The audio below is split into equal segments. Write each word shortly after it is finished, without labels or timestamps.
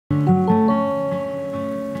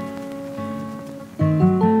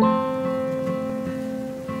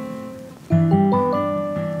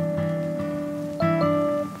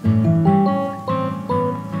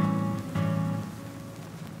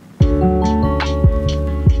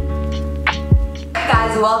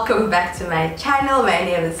welcome back to my channel. My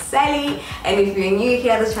name is Sally, and if you're new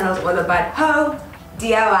here, this channel is all about home,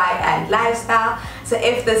 DIY and lifestyle. So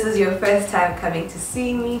if this is your first time coming to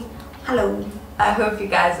see me, hello. I hope you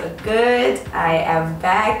guys are good. I am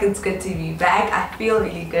back. It's good to be back. I feel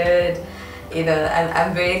really good. You know,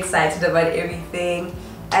 I'm very excited about everything.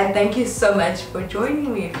 And thank you so much for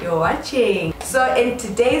joining me if you're watching. So in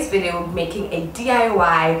today's video, we're making a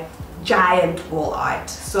DIY giant wall art.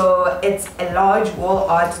 So it's a large wall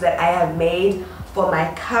art that I have made for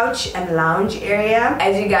my couch and lounge area.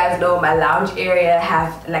 As you guys know, my lounge area it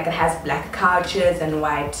has black couches and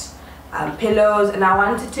white pillows, and I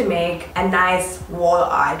wanted to make a nice wall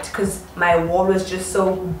art because my wall was just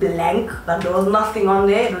so blank, like there was nothing on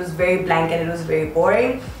there. It was very blank and it was very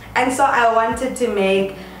boring, and so I wanted to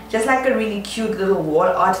make just like a really cute little wall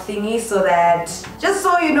art thingy, so that just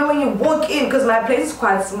so you know when you walk in, because my place is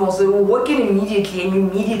quite small, so you walk in immediately and you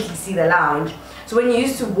immediately see the lounge. So when you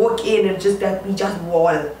used to walk in, it just that we just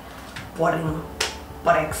boring.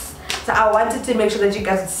 So I wanted to make sure that you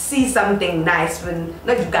guys see something nice when,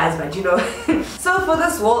 not you guys, but you know. So for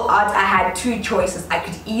this wall art, I had two choices. I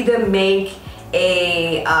could either make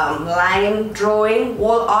a line drawing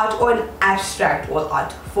wall art or an abstract wall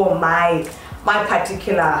art. For my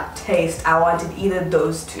particular taste, I wanted either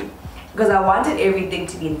those two because I wanted everything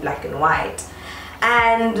to be in black and white.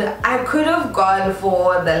 And I could have gone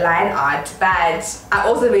for the line art, but I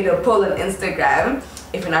also made a poll on Instagram.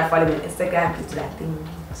 If you're not following me on Instagram, please do that thing.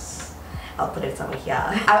 I'll put it somewhere here.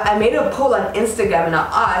 I made a poll on Instagram and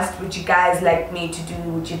I asked, would you guys like me to do,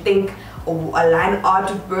 would you think a line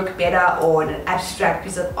art would work better or an abstract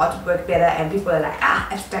piece of art would work better? And people are like,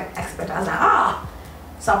 abstract. I was like,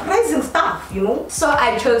 surprising stuff, you know? So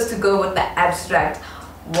I chose to go with the abstract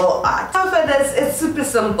wall art. So for this, it's super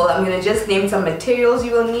simple. I'm gonna just name some materials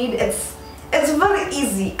you will need. It's very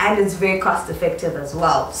easy and it's very cost effective as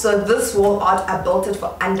well. So this wall art, I built it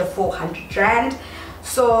for under 400 Rand.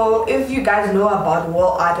 So if you guys know about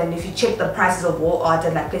wall art and if you check the prices of wall art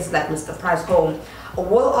at like places like Mr. Price Home, a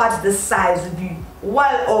wall art this size would be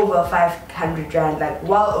well over 500 Rand, like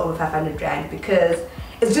well over 500 Rand, because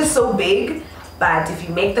it's just so big. But if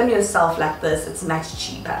you make them yourself like this, it's much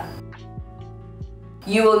cheaper.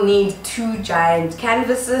 You will need two giant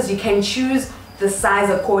canvases. You can choose the size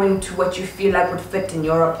according to what you feel like would fit in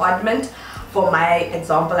your apartment. For my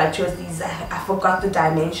example, I chose these, I forgot the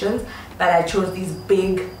dimensions, but I chose these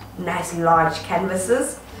big, nice, large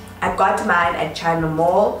canvases. I got mine at China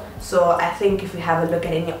Mall, so I think if you have a look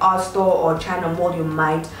at any art store or China Mall, you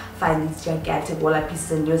might find these gigantic wall art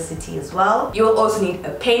pieces in your city as well. You will also need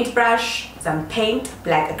a paintbrush, some paint,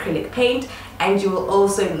 black acrylic paint, and you will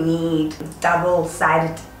also need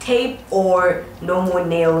double-sided tape or no more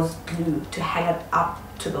nails glue to hang it up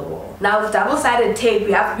to the wall. Now with double-sided tape,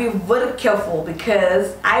 you have to be very careful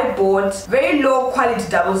because I bought very low quality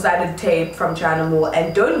double-sided tape from China Mall,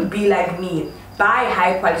 and don't be like me, buy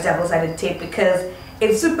high quality double-sided tape because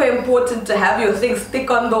it's super important to have your things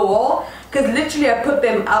stick on the wall, because literally I put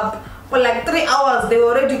them up for like 3 hours, they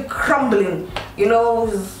were already crumbling, you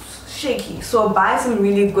know, shaky. So buy some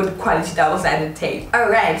really good quality double-sided tape.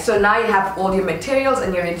 Alright, so now you have all your materials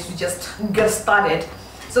and you're ready to just get started.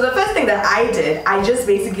 So the first thing that I did, I just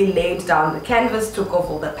basically laid down the canvas, took off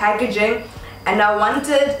all the packaging, and I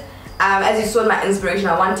wanted, as you saw in my inspiration,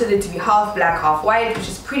 I wanted it to be half black, half white, which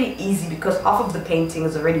is pretty easy because half of the painting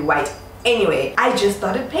is already white. Anyway, I just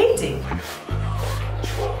started painting.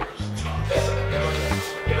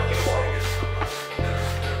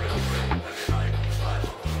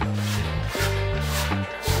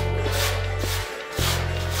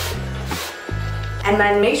 And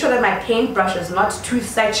I make sure that my paintbrush is not too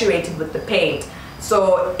saturated with the paint.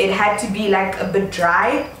 So it had to be like a bit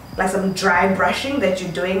dry, like some dry brushing that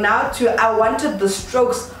you're doing now. I wanted the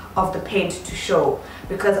strokes of the paint to show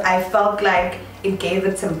because I felt like it gave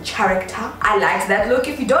it some character. I liked that look.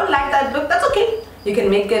 If you don't like that look, that's okay. You can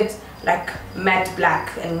make it like matte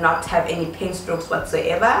black and not have any paint strokes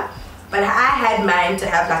whatsoever. But I had mine to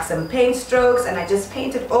have like some paint strokes, and I just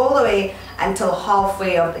painted all the way until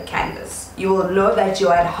halfway of the canvas. You will know that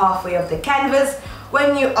you're at halfway of the canvas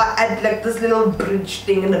when you are at like this little bridge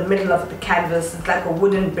thing in the middle of the canvas. It's like a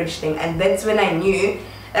wooden bridge thing, and that's when I knew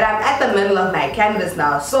that I'm at the middle of my canvas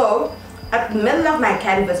now. So at the middle of my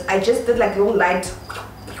canvas, I just did like little light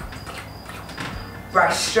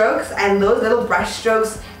brush strokes, and those little brush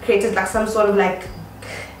strokes created like some sort of like,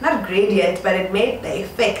 not gradient, but it made the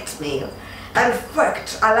effect, man. That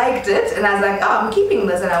effect, I liked it, and I was like, oh, I'm keeping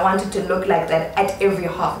this, and I wanted to look like that at every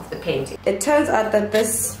half of the painting. It turns out that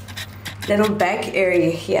this little back area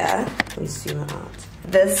here, let me zoom out,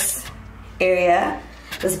 this area,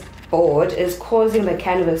 this board is causing the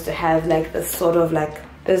canvas to have like this sort of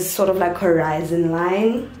like horizon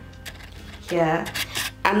line. Yeah,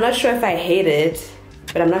 I'm not sure if I hate it,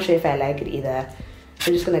 but I'm not sure if I like it either.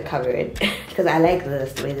 I'm just gonna cover it because I like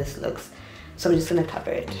this, the way this looks. So I'm just gonna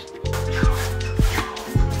cover it.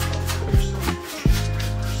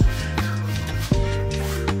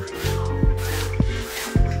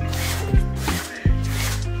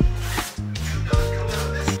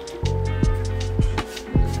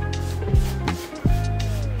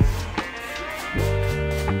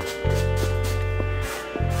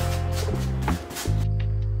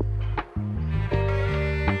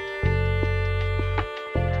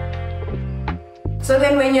 So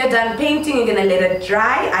then when you're done painting, you're gonna let it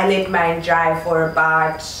dry. I let mine dry for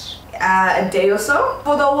about a day or so.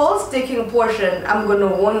 For the wall sticking portion, I'm gonna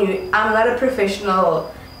warn you, I'm not a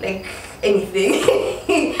professional like anything.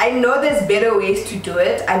 I know there's better ways to do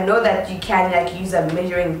it. I know that you can like use a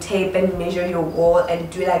measuring tape and measure your wall and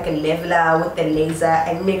do like a leveler with the laser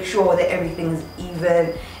and make sure that everything is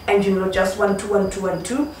even and you know just 1 2 1 2 1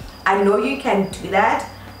 2. I know you can do that.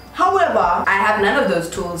 However, I have none of those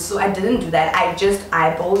tools, so I didn't do that. I just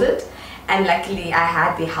eyeballed it, and luckily I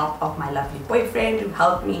had the help of my lovely boyfriend who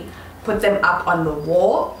helped me put them up on the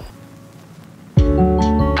wall.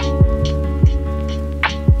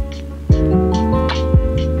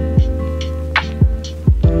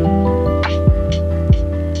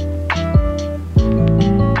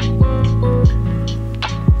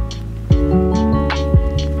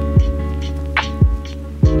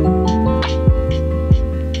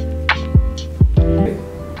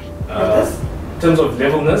 In terms of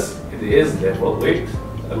levelness, it is level. Wait,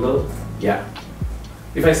 a little. Yeah.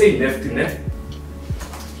 If I say left in left.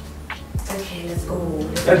 Okay, let's go.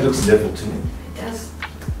 That looks level to me. It does.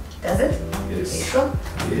 Does it? Yes. Sure.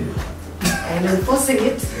 Yeah. I'm enforcing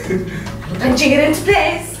it. Punching it into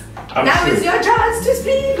place. Now is your chance to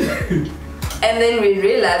speak. And then we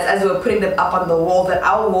realized as we were putting them up on the wall that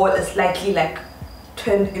our wall is slightly like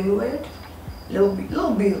turned inward. Little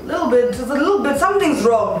bit, something's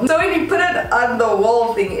wrong. So when we put it on the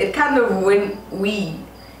wall thing, it kind of went wee.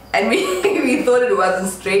 And we thought it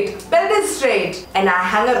wasn't straight, but it is straight. And I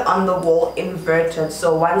hung it on the wall inverted.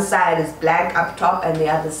 So one side is black up top and the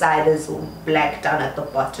other side is black down at the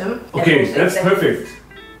bottom. Okay, that's perfect.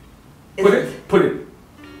 Put it.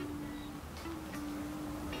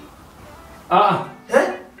 Ah!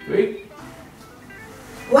 Huh? Wait.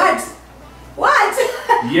 What? What?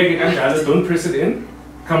 Yeah, don't press it in.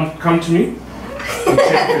 Come to me.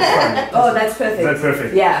 Oh, that's perfect. That's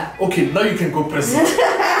perfect. Yeah. Okay, now you can go press it.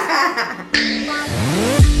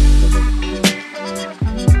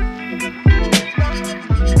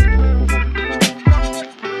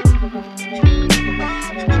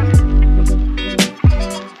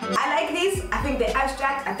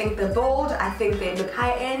 I think they're bold, I think they look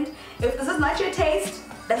high end. If this is not your taste,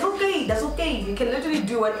 that's okay, that's okay. You can literally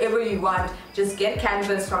do whatever you want. Just get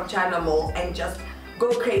canvas from China Mall and just go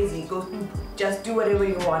crazy. Just do whatever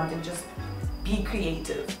you want and just be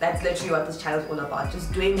creative. That's literally what this channel is all about.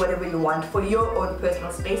 Just doing whatever you want for your own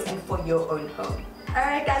personal space and for your own home.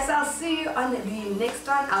 Alright guys, I'll see you on the next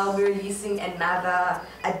one. I'll be releasing another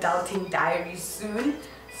adulting diary soon.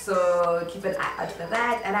 So keep an eye out for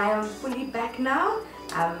that. And I am fully back now.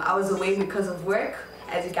 I was away because of work.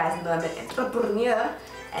 As you guys know, I'm an entrepreneur.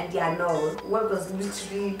 And yeah, no, work was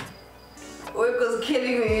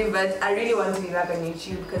killing me, but I really want to be back on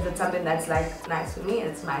YouTube because it's something that's like nice for me and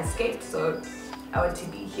it's my escape. So I want to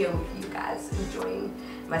be here with you guys, enjoying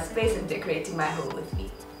my space and decorating my home with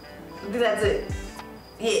me. That's it.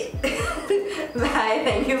 Yeah. Bye.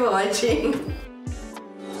 Thank you for watching.